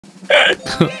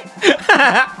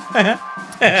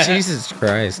Jesus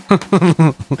Christ.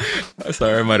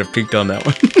 Sorry, I might have peeked on that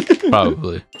one.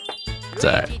 Probably. It's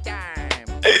alright.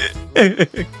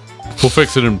 We'll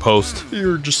fix it in post.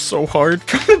 You're just so hard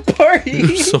for the party.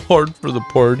 You're so hard for the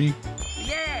party.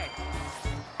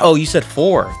 Oh, you said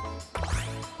 4.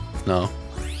 No.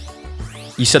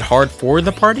 You said hard for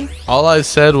the party? All I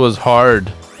said was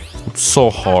hard. It's so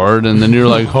hard, and then you're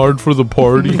like, hard for the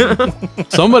party?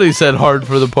 Somebody said hard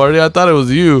for the party. I thought it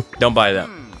was you. Don't buy that.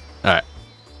 Alright.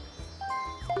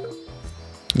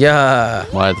 Yeah.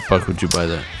 Why the fuck would you buy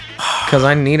that? Because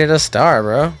I needed a star,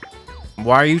 bro.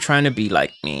 Why are you trying to be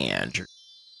like me, Andrew?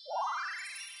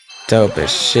 Dope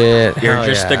as shit. You're Hell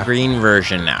just yeah. the green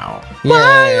version now. Why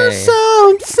are you Yay.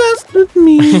 so obsessed with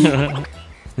me?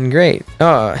 Great.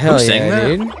 Oh, hell Who sang yeah,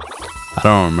 that? dude. I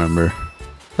don't remember.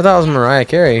 I thought it was Mariah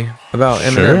Carey about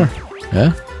Eminem. Sure.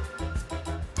 Yeah.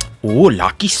 Ooh,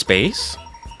 Lucky Space?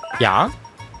 Yeah?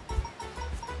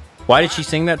 Why did she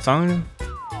sing that song?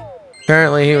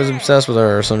 Apparently he was obsessed with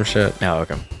her or some shit. No,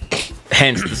 okay.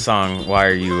 Hence the song, Why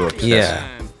Are You Obsessed? Yeah.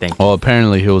 Thank you. Well,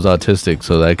 apparently he was autistic,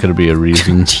 so that could be a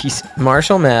reason. Jeez.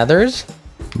 Marshall Mathers?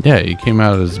 Yeah, he came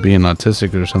out as being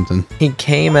autistic or something. He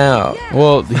came out.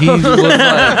 Well, he was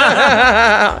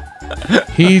like,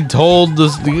 he told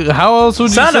this. How else would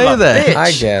you Son of say a that? bitch.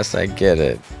 I guess I get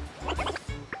it.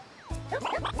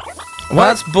 Well,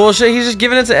 that's bullshit. He's just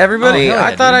giving it to everybody. Oh, hell yeah,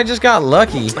 I thought dude. I just got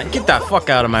lucky. Get that fuck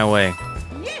out of my way.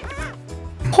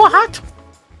 What?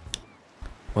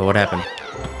 Well, what happened?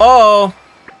 Oh!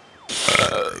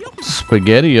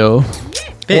 Spaghetti-o.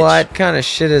 Bitch. What kind of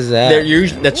shit is that?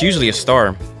 That's usually a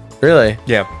star. Really?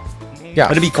 Yeah. Yeah.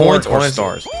 It'd be coins or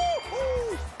stars.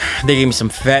 They gave me some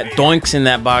fat doinks in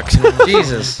that box.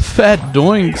 Jesus. Fat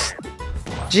doinks.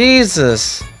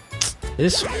 Jesus.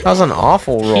 This That was an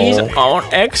awful roll. he's on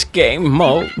X game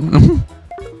mode.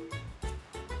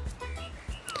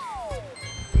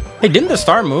 Hey, didn't the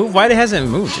star move? Why it hasn't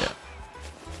moved yet?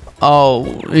 Oh,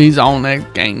 he's on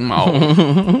that game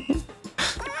mode.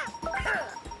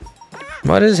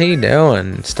 What is he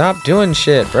doing? Stop doing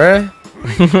shit, bruh.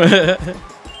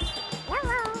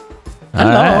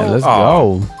 Alright, let's Aw.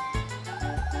 go.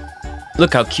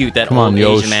 Look how cute that Come old on,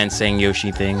 Asian Yosh. man saying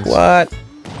Yoshi things. What?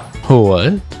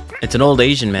 What? It's an old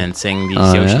Asian man saying these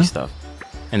Oh, Yoshi yeah? stuff.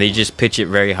 And they just pitch it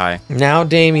very high. Now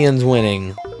Damien's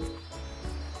winning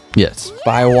Yes.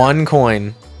 by 1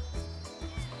 coin.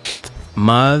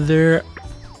 Mother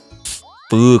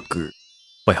fucker.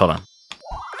 Wait, hold on.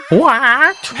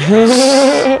 What?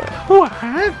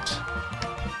 What?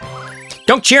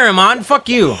 Don't cheer him on. Fuck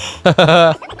you.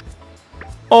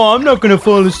 Oh, I'm not gonna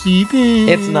fall asleep.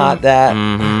 It's not that.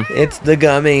 Mm-hmm. It's the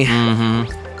gummy.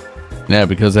 Mm-hmm. Yeah,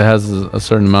 because it has a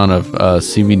certain amount of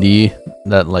CBD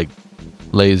that like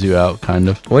lays you out, kind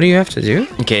of. What do you have to do?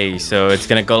 Okay, so it's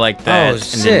gonna go like that, Oh, and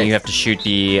sick. then you have to shoot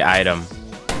the item,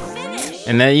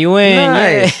 and then you win.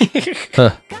 Nice. Yay.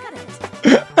 Huh.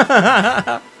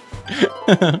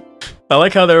 I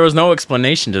like how there was no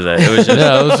explanation to that. It was just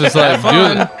Yeah, it was just like,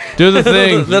 do the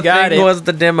thing. The got thing it. was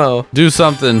the demo. Do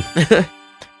something.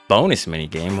 bonus mini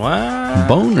game. What?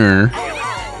 Boner.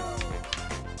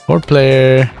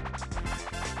 4-player.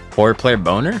 4-player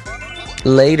boner?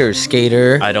 Later,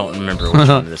 skater. I don't remember which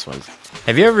one this was.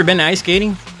 Have you ever been ice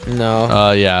skating?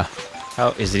 No. Yeah. How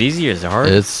is it easy or is it hard?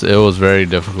 It was very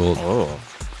difficult. Oh.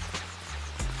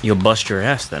 You'll bust your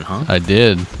ass then, huh? I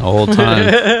did the whole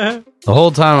time. The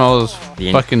whole time I was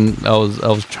The I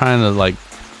was trying to like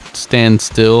stand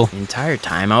still. The entire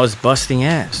time I was busting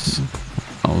ass.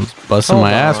 I was busting Hold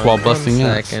my ass on while 1 busting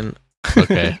ass. second.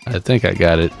 Okay, I think I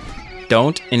got it.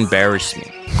 Don't embarrass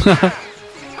me.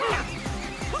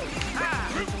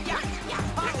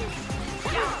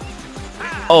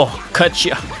 Oh, cut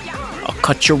you. I'll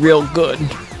cut you real good.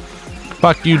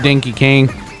 Fuck you, Dinky King.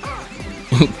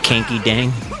 Kinky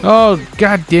dang. Oh,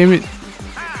 god damn it.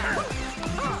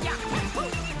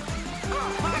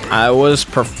 I was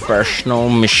professional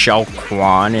Michelle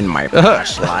Kwan in my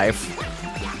past life.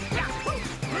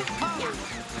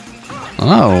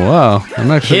 Oh, wow.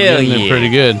 I'm actually Hell getting it yeah. pretty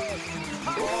good.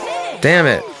 Damn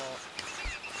it.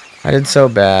 I did so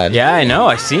bad. Yeah, I know.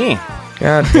 I see.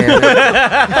 God damn it.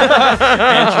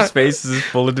 Andrew's face is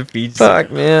full of defeats.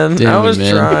 Fuck, man. Damn I it, was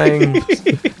man. trying.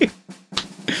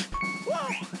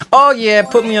 Oh yeah,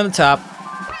 put me on the top.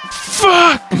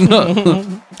 Fuck!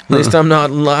 At least I'm not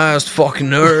last, fucking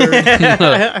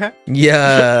nerd.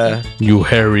 Yeah. You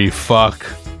hairy fuck.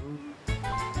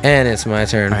 And it's my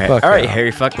turn. All right, Fuck all right, off.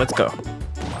 Harry. Fuck, let's go.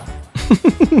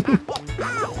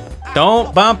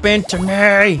 Don't bump into me.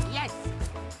 I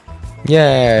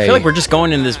Yay. feel like we're just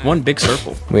going in this one big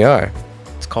circle. We are.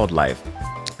 It's called life.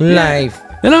 Life.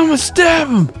 and I'm gonna stab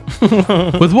him.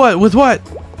 With what? With what?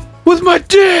 With my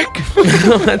dick.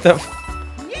 What the?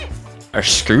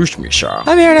 Excuse me, sir.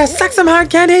 I'm here to suck some hard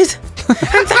candies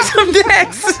and suck some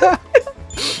dicks.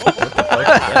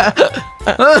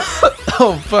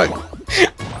 Oh fuck.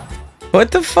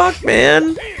 What the fuck,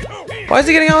 man? Why is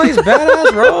he getting all these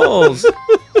badass rolls?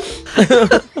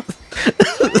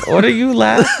 What are you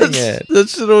laughing at? That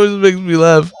shit always makes me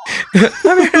laugh.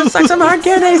 I'm here to suck some hard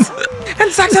candies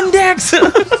and suck some dicks.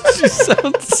 She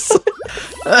sounds so,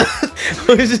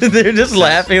 They're just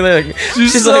laughing. Like,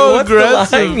 she's so like, what's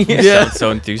aggressive. the line? Yeah. Yeah. Sounds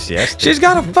so enthusiastic. She's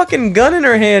got a fucking gun in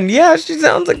her hand. Yeah, she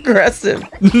sounds aggressive.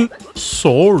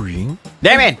 Sorry.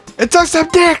 Damn it! It sucks some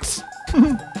dicks.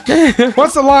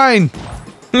 What's the line?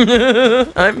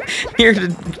 I'm here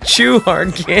to chew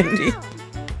hard candy.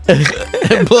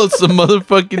 And blow some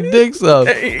motherfucking dicks up.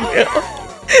 There you go.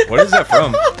 What is that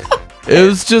from? It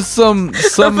was just some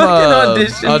fucking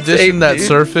audition tape, that dude.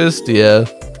 surfaced. Yeah.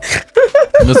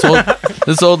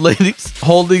 This old lady's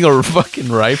holding a fucking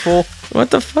rifle,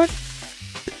 What the fuck?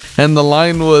 and the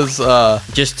line was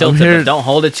Just tilt I'm it, here- but don't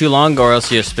hold it too long or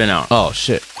else you'll spin out. oh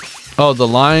shit. Oh, the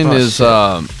line Oh, is shit.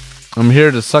 I'm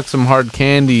here to suck some hard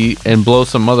candy and blow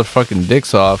some motherfucking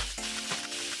dicks off.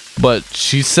 But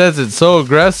she says it so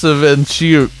aggressive and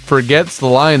she forgets the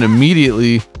line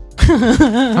immediately.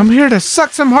 I'm here to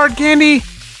suck some hard candy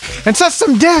and suck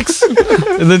some dicks.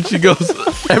 And then she goes,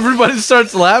 everybody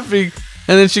starts laughing.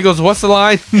 And then she goes, what's the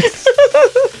line?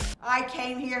 I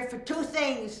came here for two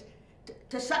things.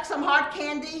 To suck some hard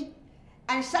candy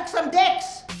and suck some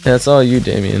dicks. That's all you,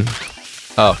 Damien.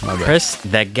 Oh, my bad. Press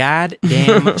the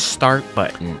goddamn start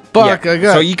button. Fuck, I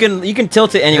got So you can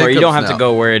tilt it anywhere. You don't have hiccups to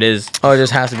now. go where it is. Oh, it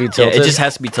just has to be Yeah, tilted. it just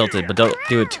has to be tilted, but don't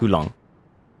do it too long.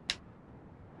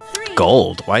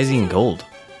 Gold. Why is he in gold?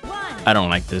 I don't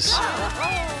like this.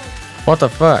 What the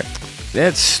fuck?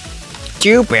 That's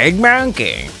stupid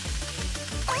monkey.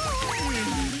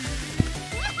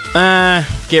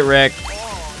 Get wrecked.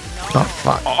 Oh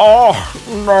fuck. Oh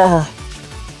no.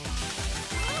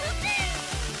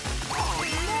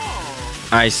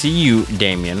 I see you,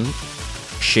 Damien,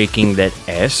 shaking that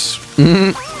S.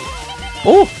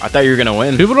 Oh, I thought you were gonna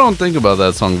win. People don't think about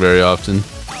that song very often.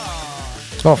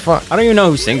 Oh fuck. I don't even know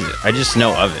who sings it. I just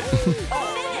know of it.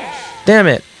 Damn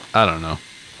it. I don't know.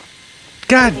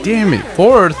 God damn it.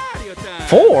 Fourth.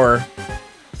 4.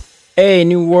 A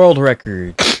new world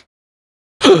record.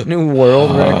 New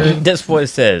world record. That's what it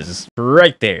says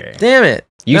right there. Damn it.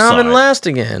 You now saw I'm in it. last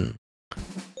again.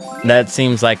 That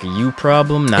seems like a you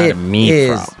problem, not It a me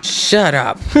is. problem. Shut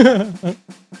up.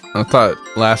 I thought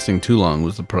lasting too long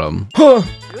was the problem.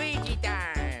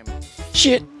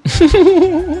 Shit.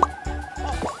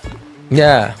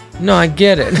 Yeah. No, I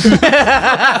get it.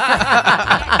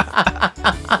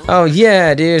 Oh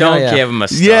yeah, dude. Don't Hell yeah. give him a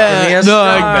star. Yeah, Yes, no,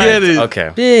 star. I get it. Okay.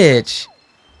 Bitch.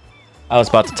 I was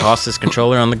about to toss this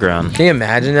controller on the ground. Can you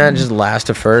imagine that? Just last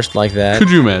to first like that? Could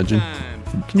you imagine?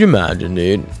 Can you imagine,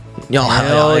 dude? Y'all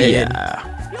Hell yeah.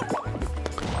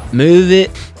 Move it.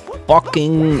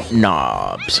 Fucking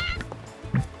knobs.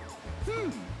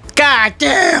 God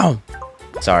damn.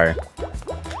 Sorry.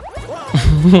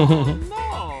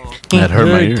 That hurt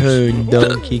my ears.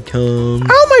 Donkey Kong.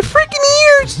 Oh, my freaking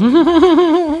ears!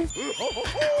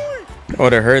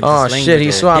 Would have hurt. Oh, shit,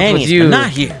 he swapped with you. Not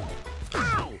here.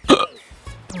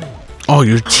 Oh,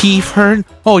 your teeth hurt?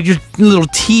 Oh, your little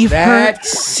teeth hurt? That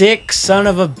sick son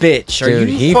of a bitch. Are Dude,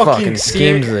 you he fucking serious?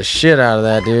 schemed the shit out of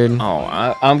that, dude.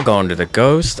 Oh, I'm going to the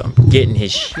ghost. I'm getting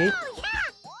his shit.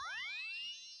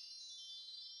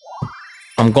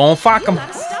 I'm going to fuck him.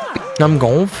 I'm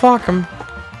gonna fuck him.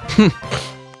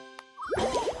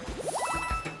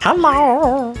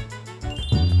 Hello.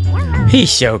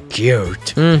 He's so cute.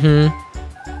 Mm-hmm.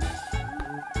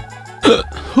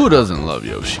 Who doesn't love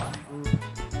Yoshi?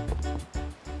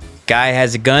 Guy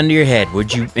has a gun to your head.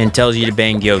 Would you and tells you to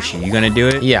bang Yoshi? You gonna do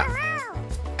it? Yeah.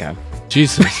 Okay.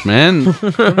 Jesus, man.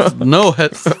 No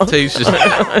hesitation.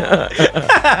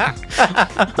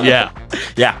 Yeah.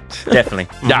 Yeah, definitely.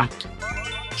 Yeah.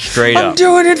 Straight I'm up.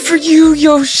 doing it for you,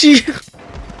 Yoshi.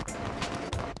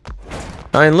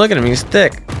 I mean, look at him. He's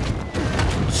thick.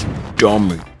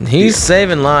 Dummy. He's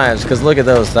saving lives, because look at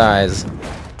those thighs.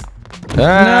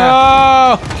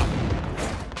 Ah. No!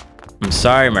 I'm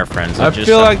sorry, my friends. I just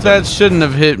feel like something. that shouldn't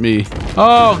have hit me.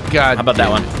 Oh, God. How about that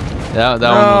one? That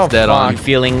one was dead fuck. on. You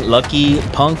feeling lucky,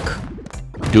 punk?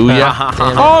 Do ya?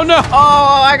 Damn it. Oh, no!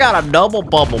 Oh, I got a double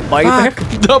bubble, baby.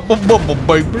 Double bubble,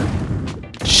 baby.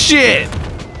 Shit!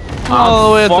 All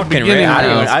the way at the Fucking beginning. right.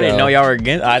 now. I didn't know y'all were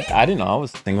against. I didn't know I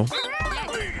was single.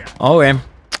 Okay.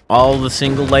 All the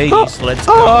single ladies, let's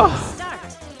go.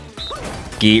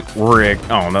 Get rigged.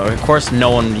 Oh no! Of course,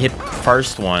 no one hit the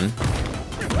first one.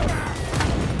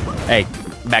 Hey,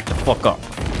 back the fuck up!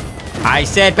 I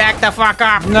said back the fuck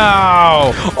up!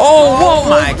 No! Oh, what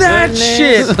my was that goodness.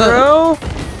 shit, bro?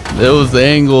 It was the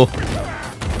angle.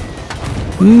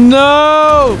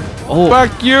 No! Oh.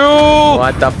 Fuck you!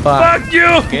 What the fuck? Fuck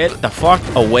you! Get the fuck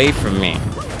away from me!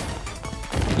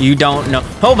 You don't know.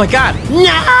 Oh my god!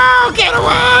 No! Get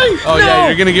away! Oh yeah,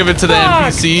 you're gonna give it to the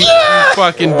NPC? You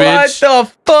fucking What bitch. the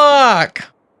fuck?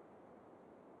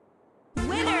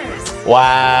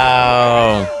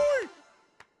 Wow!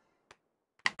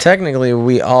 Technically,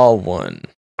 we all won.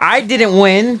 I didn't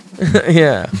win.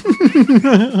 Yeah.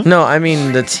 No, I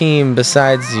mean the team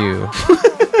besides you.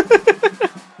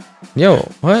 Yo,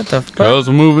 what the fuck? Cause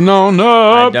we're moving on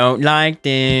I up don't like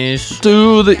this.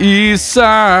 to the east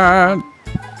side.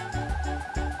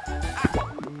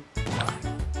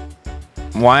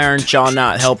 Why aren't y'all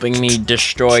not helping me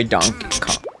destroy Donkey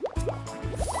Kong?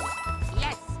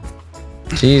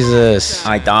 Jesus.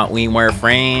 I thought we were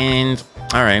friends.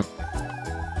 All right.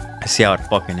 I see how it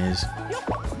fucking is.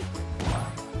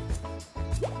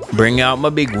 Bring out my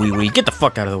big wee wee. Get the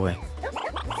fuck out of the way.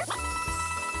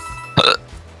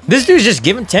 This dude's just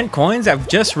giving 10 coins? I've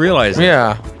just realized it.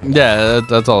 Yeah. Yeah,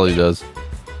 that's all he does.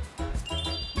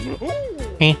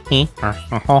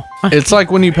 It's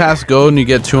like when you pass go and you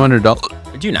get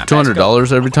 $200. Do not pass go.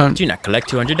 $200 every time. Do not collect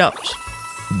 $200.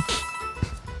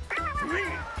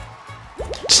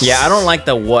 Yeah, I don't like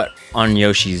the what on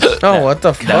Yoshi's. Oh, what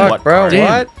the fuck, bro?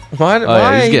 Damn. What? Oh Why?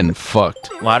 yeah, he's getting fucked.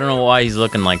 Well, I don't know why he's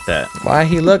looking like that. Why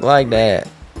he look like that?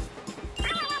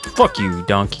 Fuck you,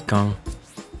 Donkey Kong.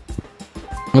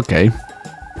 Okay.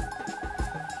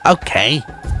 Okay.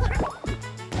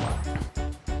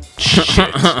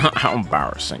 How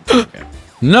embarrassing.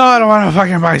 No, I don't want to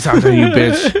fucking buy something, you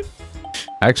bitch.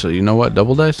 Actually, you know what?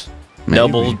 Double dice? Maybe.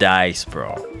 Double dice,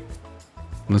 bro.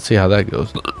 Let's see how that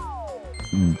goes.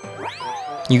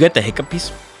 You got the hiccup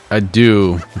piece? I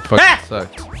do. It fucking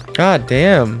sucks. God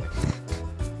damn.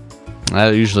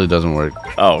 That usually doesn't work.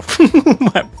 Oh.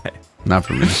 My bad. Not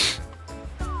for me.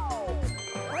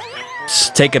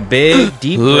 Just take a big,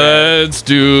 deep breath. Let's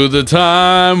do the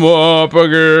time warp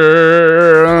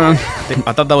again.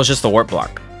 I thought that was just the warp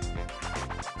block.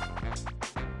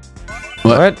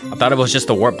 What? I thought it was just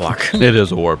a warp block. It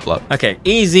is a warp block. Okay,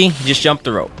 easy. Just jump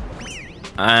the rope.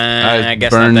 I guess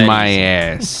burned not that my easy.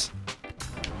 ass.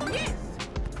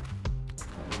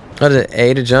 What is it?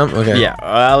 A to jump? Okay. Yeah,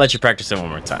 I'll let you practice it one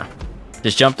more time.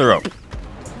 Just jump the rope.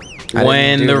 I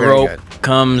When didn't do the very rope good.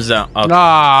 comes out. Oh, No.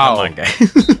 come on, guys.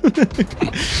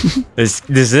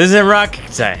 this isn't rocket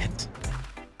science.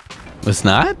 It's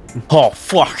not? Oh,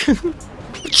 fuck.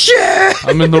 Shit!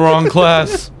 I'm in the wrong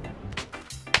class.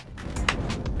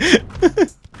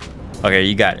 Okay,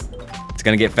 you got it. It's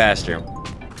gonna get faster.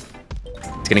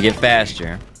 It's gonna get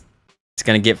faster. It's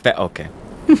gonna get okay.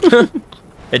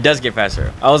 It does get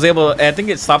faster. I think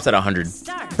it stops at 100.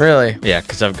 Really? Yeah,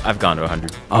 because I've gone to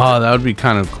 100. Oh, that would be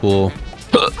kind of cool.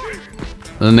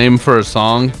 The name for a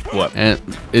song. What? And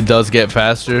it does get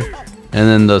faster. And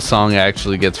then the song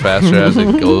actually gets faster as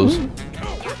it goes.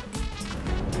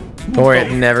 Or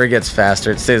it never gets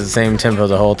faster. It stays the same tempo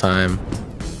the whole time.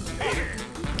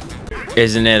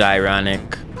 Isn't it ironic?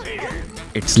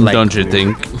 It's like. Don't you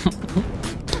think?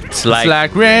 It's like. It's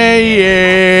like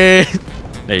rain.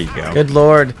 There you go. Good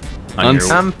lord. On your,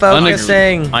 I'm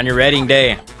focusing. on your wedding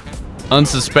day.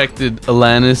 Unsuspected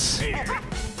Alanis.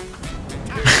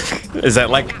 Is that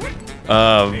like.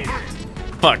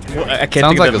 Fuck. I can't Sounds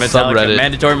think like of a Metallica. subreddit.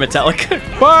 Mandatory Metallica.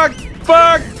 Fuck!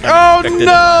 Fuck! Oh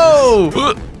no!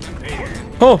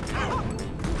 Oh,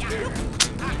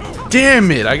 Damn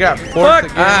it! I got fourth fuck.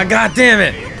 again. Ah, god damn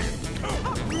it.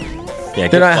 Yeah,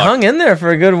 Dude, I hung in there for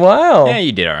a good while. Yeah,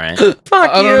 you did alright. Fuck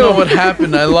I you. don't know what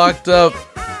happened. I locked up.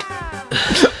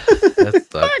 That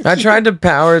sucks. I tried to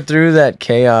power through that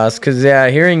chaos because, yeah,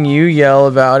 hearing you yell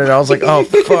about it, I was like, oh,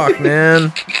 fuck,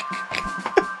 man.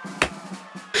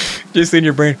 Just in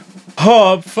your brain.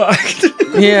 Oh, I'm fucked.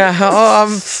 Yeah, oh,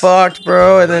 I'm fucked,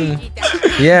 bro. And then,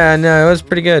 yeah, no, it was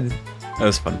pretty good. That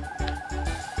was fun.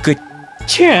 Good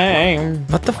time.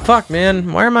 What the fuck,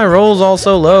 man? Why are my rolls all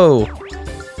so low?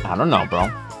 I don't know, bro.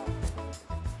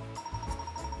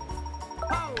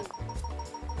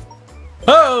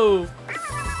 Oh!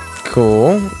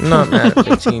 Cool. Not mad at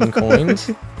 15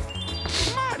 coins.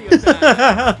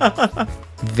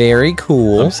 Very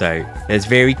cool. I'm sorry. That's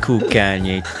very cool,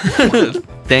 Kanye.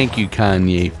 Thank you,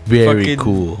 Kanye. Very Fucking-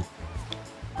 cool.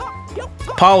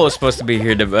 Paul was supposed to be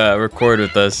here to record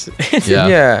with us. Yeah.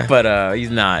 Yeah. But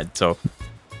he's not, so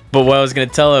But what I was gonna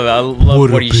tell him, I love What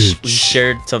a what he bitch.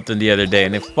 shared something the other day,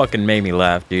 and it fucking made me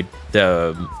laugh, dude.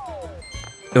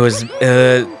 It was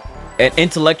an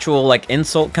intellectual like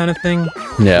insult kind of thing.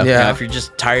 Yeah. You know, if you're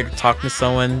just tired of talking to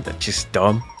someone that's just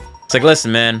dumb, it's like,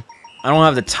 listen, man, I don't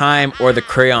have the time or the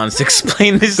crayons to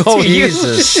explain this to you.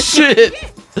 Jesus. Shit.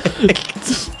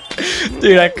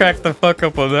 Dude, I cracked the fuck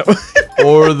up on that one.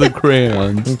 Or the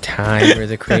crayons. Time for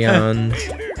the crayons.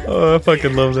 Oh, I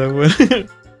fucking love that one.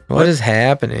 What is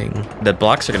happening? The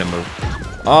blocks are gonna move.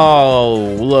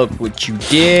 Oh, look what you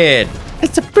did.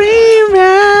 It's a free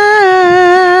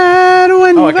ride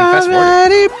when Oh, I can fast forward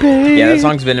already paid. Yeah, that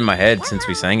song's been in my head since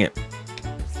we sang it.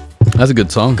 That's a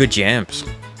good song. Good jams.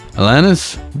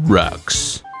 Alanis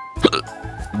rocks.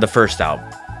 The first album.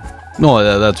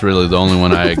 No, that's really the only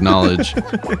one I acknowledge.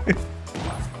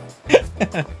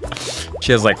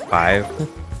 She has like 5.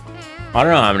 I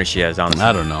don't know how many she has on.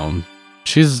 I don't know.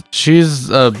 She's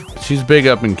big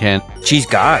up in She's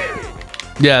got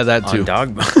Yeah, that on too.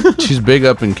 Dog. She's big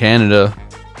up in Canada.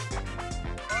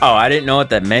 Oh, I didn't know what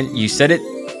that meant. You said it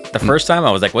the first time.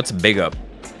 I was like, "What's a big up?"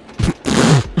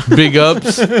 Big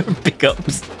ups. Big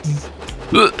ups.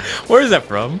 Where is that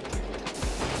from?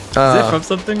 Is it from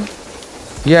something?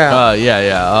 Yeah.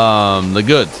 Yeah. The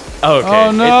Goods. Oh, okay.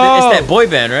 Oh, no. It's that boy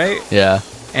band, right? Yeah.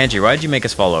 Andrew, why'd you make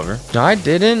us fall over? No, I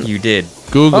didn't. You did.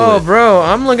 Google Oh, it. bro,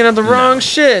 I'm looking at the wrong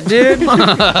shit, dude.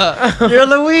 You're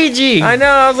Luigi. I know.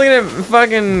 I was looking at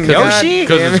fucking Yoshi? God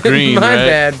 'Cause damn it's it. green, My right?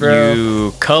 bad, bro.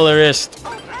 You colorist.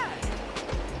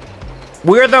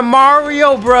 We're the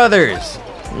Mario Brothers.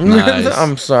 Nice.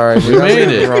 I'm sorry, dude. We I was made looking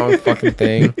at it. the wrong fucking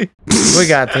thing. We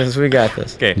got this. We got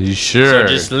this. Okay. You So sure?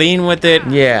 just lean with it.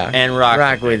 Yeah. And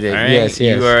rock with it. all right? Yes,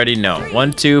 yes. You already know.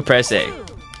 1, 2, press A.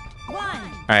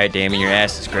 All right, Damon, your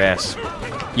ass is grass.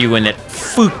 You and that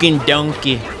fucking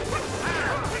donkey.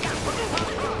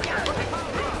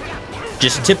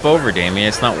 Just tip over, Damien.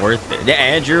 It's not worth it. Yeah,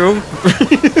 Andrew.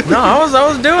 No, I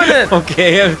was doing it.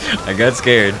 Okay, I got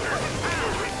scared.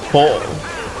 Pull.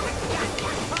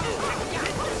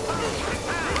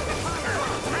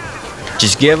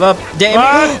 Just give up, Damien.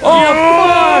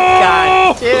 Oh,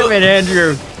 God damn it,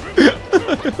 Andrew.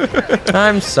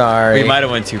 I'm sorry. We might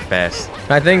have went too fast.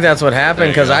 I think that's what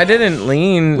happened because There you I didn't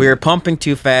lean. We were pumping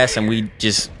too fast, and we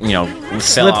just, we fell off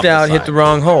slipped out, hit the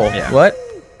wrong hole. Yeah. What?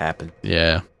 Happened.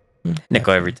 Yeah.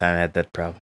 Nico every time had that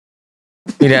problem.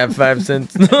 He'd have 5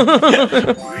 cents.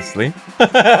 Honestly.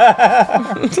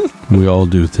 We all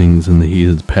do things in the heat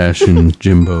of the passion,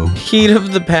 Jimbo. Heat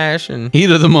of the passion.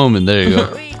 Heat of the moment. There you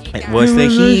go. It was the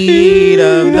heat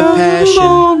of the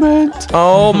passion.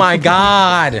 Oh my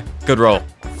God. Good roll.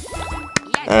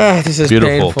 This is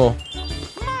Beautiful. painful.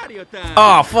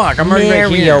 Oh, fuck. I'm already right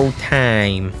here. Mario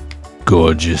time.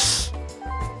 Gorgeous.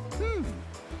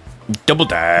 Double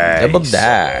dice. Double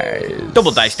dice.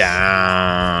 Double dice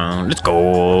down. Let's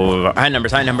go. High number.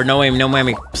 No aim, no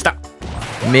whammy. Stop.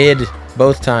 Mid,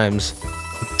 both times.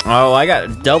 Oh, I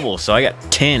got double, so I got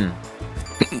 10.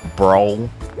 Bro.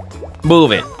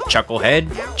 Move it. Chucklehead.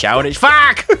 Chowdish.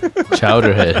 Fuck!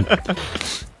 Chowderhead.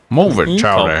 Move it,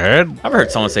 Chowderhead. I've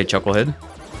heard someone say chucklehead.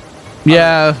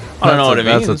 Yeah. I don't know what it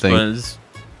means. That's the thing. but it's-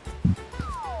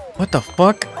 What the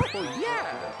fuck?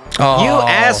 Oh. You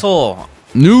asshole.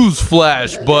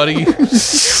 Newsflash, buddy.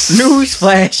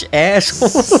 Newsflash, asshole.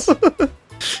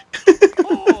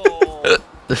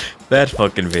 That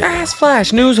fucking video. Ass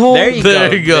flash, news hole. There you go.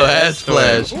 There you go. Yeah, Ass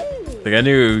flash. Like I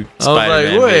knew I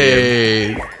Spider-Man. was like,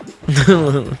 wait.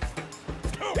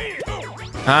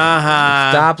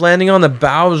 Haha. Stop landing on the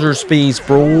Bowser space,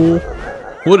 bro.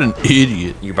 What an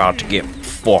idiot. You're about to get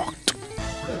fucked.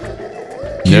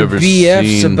 Never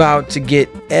BF's seen. about to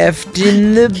get effed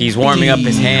in the He's warming up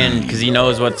his hand because he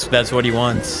knows that's what he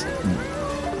wants.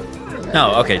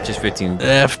 No, okay, just 15.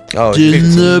 Effed Oh, in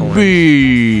 15 the coins.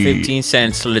 bee. 15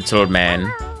 cents, little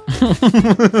man.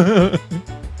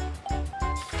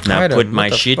 Now Item, put what my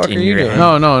the shit fuck in are you your doing? hand.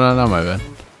 No, not my bad.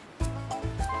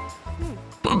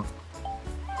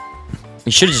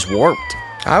 You should have just warped.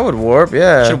 I would warp,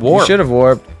 yeah. Should warp. You should have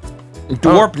warped.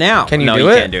 Warp now. Can you no, do you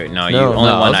it? can't do it. No, you No. only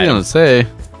No, I one was item. gonna say.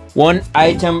 One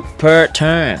item per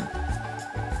turn.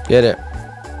 Get it.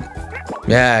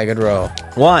 Yeah, good roll.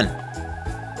 One.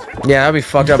 Yeah, that'd be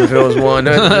fucked up if it was one.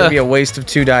 That'd be a waste of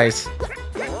 2 dice.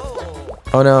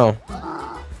 Oh no.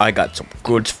 I got some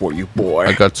goods for you, boy.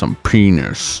 I got some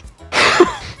penis.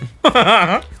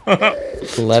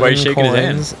 11 he's shaking his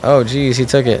hand. coins. Oh geez, he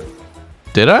took it.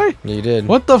 Did I? You did.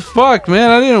 What the fuck, man?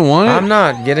 I didn't want it. I'm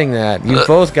not getting that. You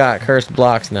both got cursed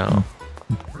blocks now.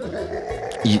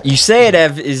 You say it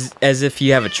as if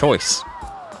you have a choice.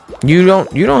 You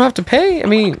don't have to pay? I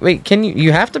mean, wait, can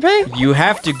you have to pay? You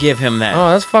have to give him that. Oh,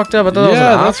 that's fucked up. I thought Yeah,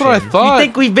 that was that's an what I option. thought. You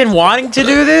think we've been wanting to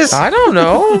do this? I don't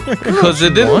know. Because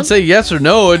it didn't say yes or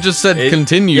no. It just said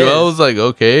continue. yes. I was like,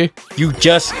 okay. You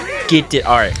just get it.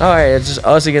 All right. All right, it's just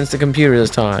us against the computer this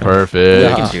time. Perfect.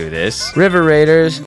 We can do this. River Raiders.